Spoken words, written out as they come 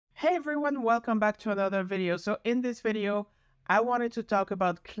Hey everyone, welcome back to another video. So in this video, I wanted to talk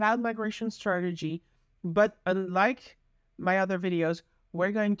about cloud migration strategy, but unlike my other videos,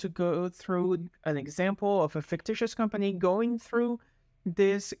 we're going to go through an example of a fictitious company going through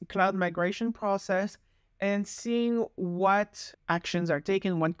this cloud migration process and seeing what actions are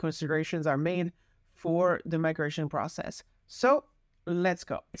taken, what considerations are made for the migration process. So let's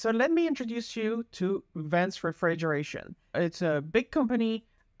go. So let me introduce you to Vance Refrigeration. It's a big company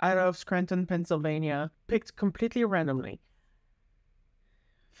out of Scranton, Pennsylvania, picked completely randomly.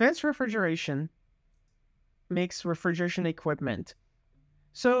 Vance Refrigeration makes refrigeration equipment.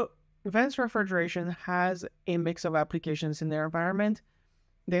 So Vance Refrigeration has a mix of applications in their environment.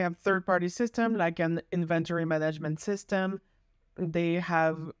 They have third-party system like an inventory management system. They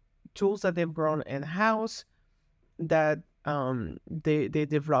have tools that they've grown in-house that they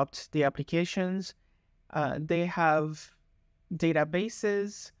developed the applications. They have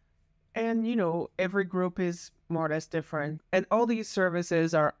databases, and every group is more or less different, and all these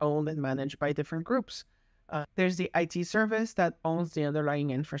services are owned and managed by different groups. There's the IT service that owns the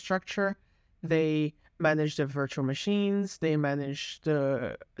underlying infrastructure. They manage the virtual machines, they manage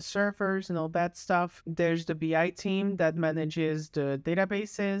the servers and all that stuff. There's the BI team that manages the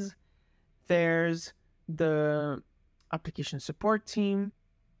databases. There's the application support team.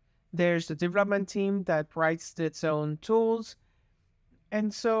 There's the development team that writes its own tools.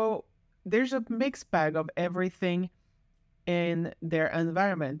 And so there's a mixed bag of everything in their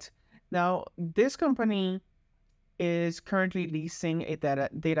environment. Now, this company is currently leasing a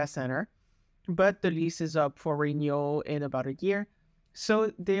data center, but the lease is up for renewal in about a year.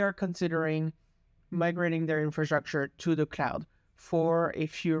 So they are considering migrating their infrastructure to the cloud for a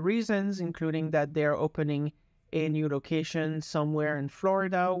few reasons, including that they're opening a new location somewhere in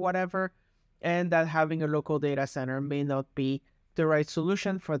Florida or whatever, and that having a local data center may not be the right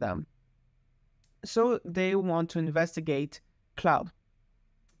solution for them. So they want to investigate cloud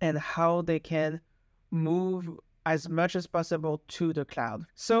and how they can move as much as possible to the cloud.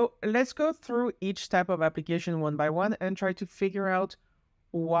 So let's go through each type of application one by one and try to figure out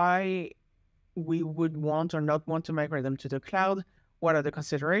why we would want or not want to migrate them to the cloud, what are the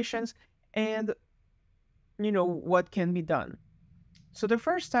considerations, and what can be done. So the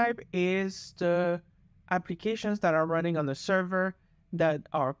first type is the applications that are running on the server that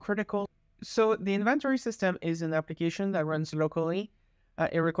are critical. So the inventory system is an application that runs locally.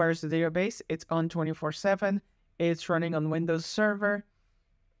 It requires a database. It's on 24/7. It's running on Windows Server.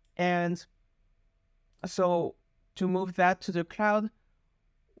 And so to move that to the cloud,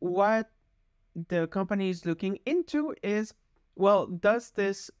 what the company is looking into is, well, does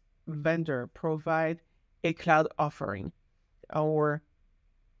this vendor provide a cloud offering or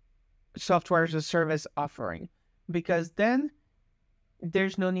software as a service offering? Because then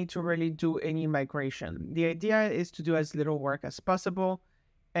there's no need to really do any migration. The idea is to do as little work as possible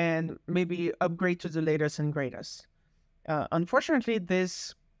and maybe upgrade to the latest and greatest. Unfortunately,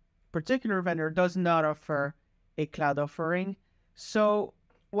 this particular vendor does not offer a cloud offering. So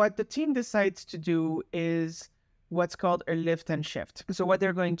what the team decides to do is what's called a lift and shift. So what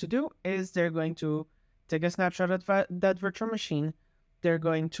they're going to do is they're going to take a snapshot of that virtual machine. They're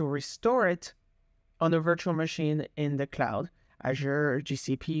going to restore it on a virtual machine in the cloud, Azure,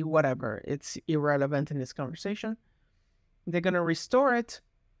 GCP, whatever. It's irrelevant in this conversation. They're going to restore it,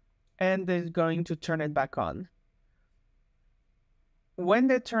 and they're going to turn it back on. When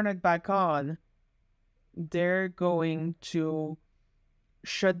they turn it back on, they're going to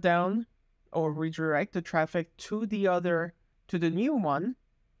shut down or redirect the traffic to the new one,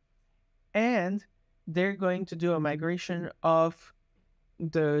 and they're going to do a migration of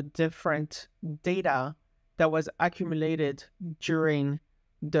the different data that was accumulated during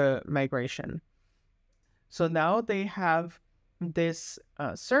the migration. So now they have this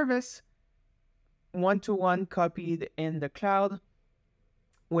service one-to-one copied in the cloud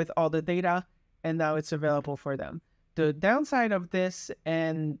with all the data, and now it's available for them. The downside of this,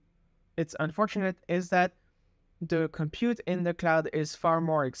 and it's unfortunate, is that the compute in the cloud is far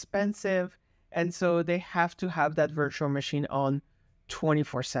more expensive, and so they have to have that virtual machine on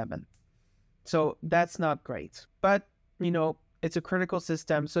 24/7. So that's not great. But, it's a critical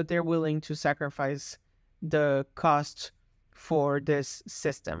system, so they're willing to sacrifice the cost for this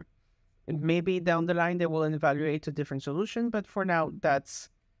system. And maybe down the line, they will evaluate a different solution, but for now, that's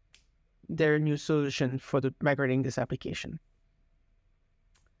their new solution for migrating this application.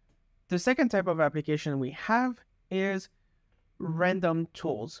 The second type of application we have is random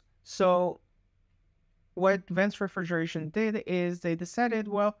tools. So what Vance Refrigeration did is they decided,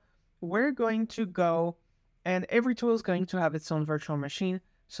 well, we're going to go, and every tool is going to have its own virtual machine.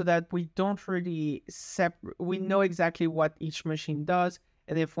 so that we don't really we know exactly what each machine does,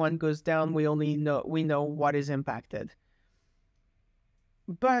 and if one goes down, we know what is impacted.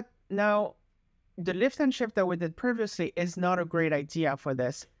 But now the lift and shift that we did previously is not a great idea for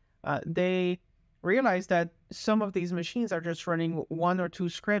this. They realized that some of these machines are just running one or two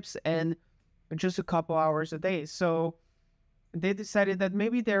scripts and just a couple hours a day. So they decided that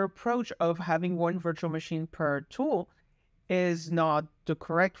maybe their approach of having one virtual machine per tool is not the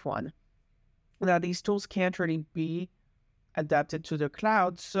correct one. Now, these tools can't really be adapted to the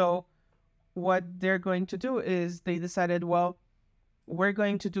cloud. So what they're going to do is they decided, well, we're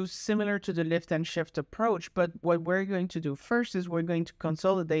going to do similar to the lift and shift approach, but what we're going to do first is we're going to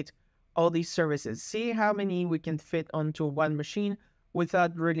consolidate all these services, see how many we can fit onto one machine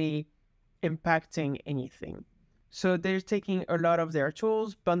without really impacting anything. So they're taking a lot of their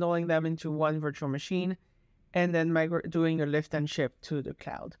tools, bundling them into one virtual machine, and then doing a lift and shift to the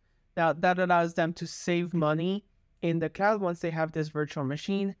cloud. Now, that allows them to save money in the cloud once they have this virtual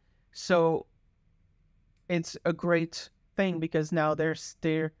machine. So it's a great thing because now it's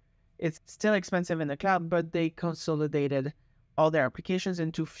still expensive in the cloud, but they consolidated all their applications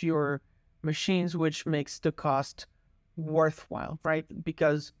into fewer machines, which makes the cost worthwhile, right?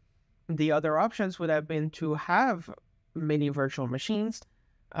 Because the other options would have been to have many virtual machines,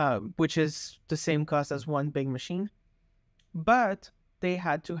 which is the same cost as one big machine, but they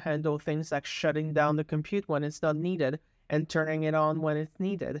had to handle things like shutting down the compute when it's not needed and turning it on when it's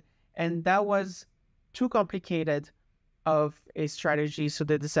needed. And that was too complicated of a strategy, so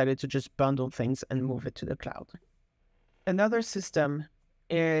they decided to just bundle things and move it to the cloud. Another system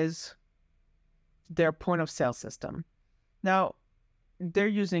is their point of sale system. Now, they're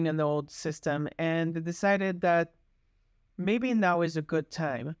using an old system and they decided that maybe now is a good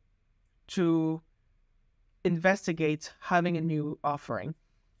time to investigate having a new offering.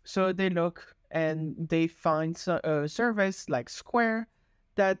 So they look and they find a service like Square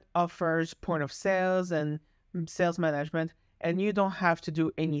that offers point of sales and sales management, and you don't have to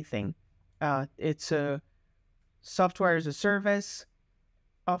do anything. It's a software as a service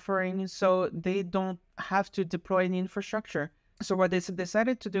offering, so they don't have to deploy any infrastructure. So what they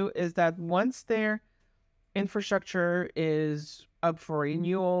decided to do is that once their infrastructure is up for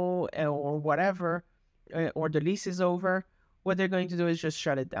renewal or whatever, or the lease is over, what they're going to do is just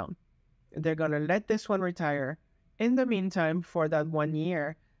shut it down. They're going to let this one retire. In the meantime, for that 1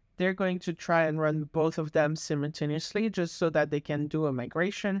 year, they're going to try and run both of them simultaneously just so that they can do a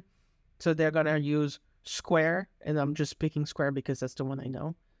migration. So they're going to use Square, and I'm just picking Square because that's the one I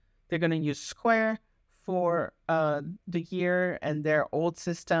know. They're going to use Square for the year and their old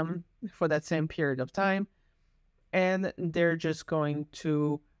system for that same period of time. And they're just going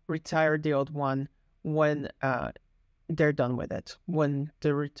to retire the old one when they're done with it, when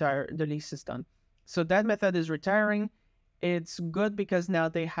the lease is done. So that method is retiring. It's good because now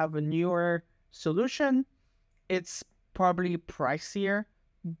they have a newer solution. It's probably pricier,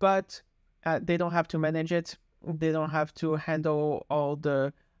 but they don't have to manage it. They don't have to handle all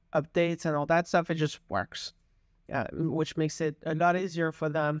the updates and all that stuff. It just works, which makes it a lot easier for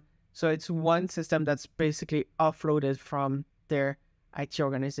them. So it's one system that's basically offloaded from their IT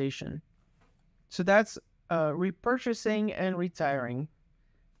organization. So that's repurchasing and retiring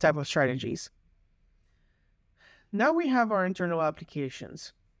type of strategies. Now we have our internal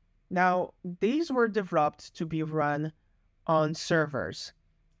applications. Now, these were developed to be run on servers.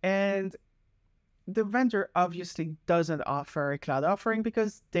 And the vendor obviously doesn't offer a cloud offering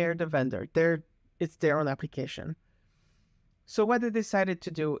because they're the vendor. It's their own application. So what they decided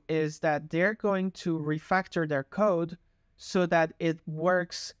to do is that they're going to refactor their code so that it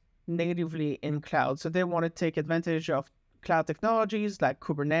works natively in cloud. So they want to take advantage of cloud technologies like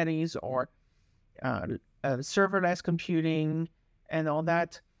Kubernetes or serverless computing and all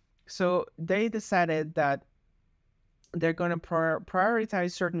that. So they decided that they're going to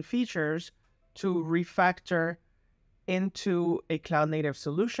prioritize certain features to refactor into a cloud native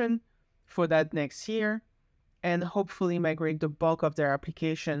solution for that next year and hopefully migrate the bulk of their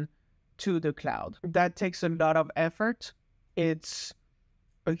application to the cloud. That takes a lot of effort. It's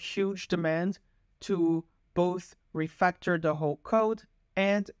a huge demand to both refactor the whole code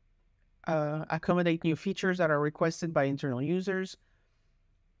and accommodate new features that are requested by internal users.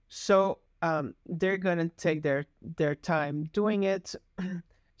 So they're going to take their time doing it.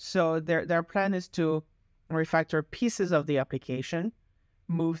 So their plan is to refactor pieces of the application,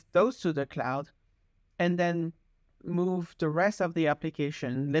 move those to the cloud, and then move the rest of the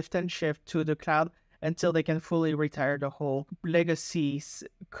application, lift and shift to the cloud until they can fully retire the whole legacy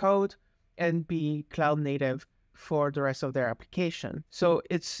code and be cloud native for the rest of their application. So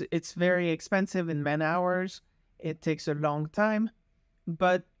it's very expensive in man hours. It takes a long time,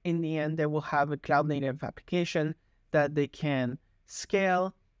 but in the end, they will have a cloud native application that they can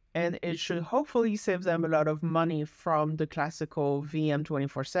scale, and it should hopefully save them a lot of money from the classical VM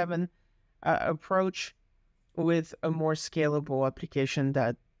 24/7 approach, with a more scalable application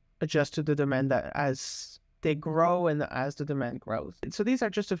that adjusts to the demand that as they grow and as the demand grows. So these are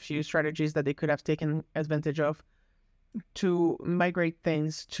just a few strategies that they could have taken advantage of to migrate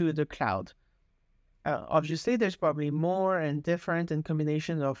things to the cloud. Obviously, there's probably more and different and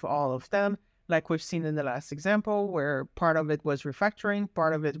combinations of all of them, like we've seen in the last example, where part of it was refactoring,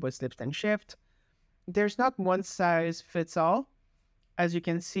 part of it was lift and shift. There's not one size fits all. As you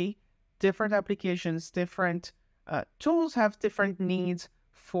can see, different applications, different tools have different needs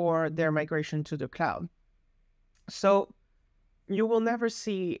for their migration to the cloud. So you will never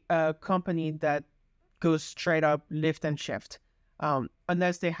see a company that goes straight up lift and shift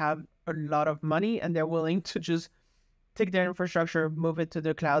unless they have a lot of money and they're willing to just take their infrastructure, move it to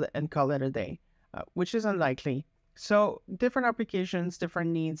the cloud, and call it a day, which is unlikely. So different applications,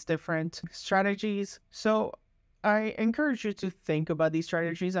 different needs, different strategies. So I encourage you to think about these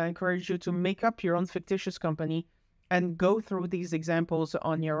strategies. I encourage you to make up your own fictitious company and go through these examples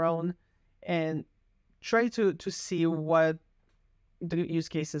on your own and try to see what the use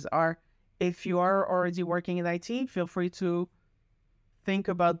cases are. If you are already working in IT, feel free to think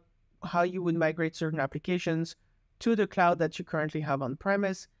about how you would migrate certain applications to the cloud that you currently have on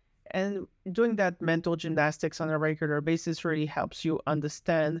premise. And doing that mental gymnastics on a regular basis really helps you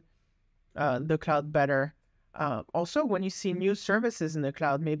understand the cloud better. Also, when you see new services in the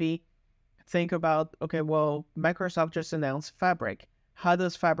cloud, maybe think about, okay, well, Microsoft just announced Fabric. How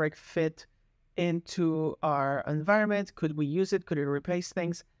does Fabric fit into our environment? Could we use it? Could it replace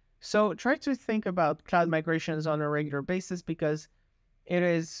things? So try to think about cloud migrations on a regular basis, because it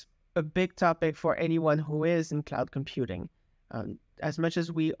is a big topic for anyone who is in cloud computing. As much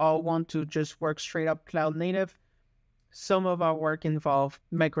as we all want to just work straight up cloud native, some of our work involves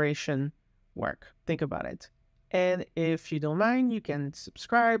migration work. Think about it. And if you don't mind, you can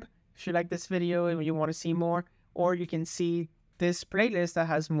subscribe if you like this video and you want to see more, or you can see this playlist that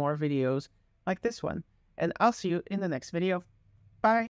has more videos like this one. And I'll see you in the next video. Bye.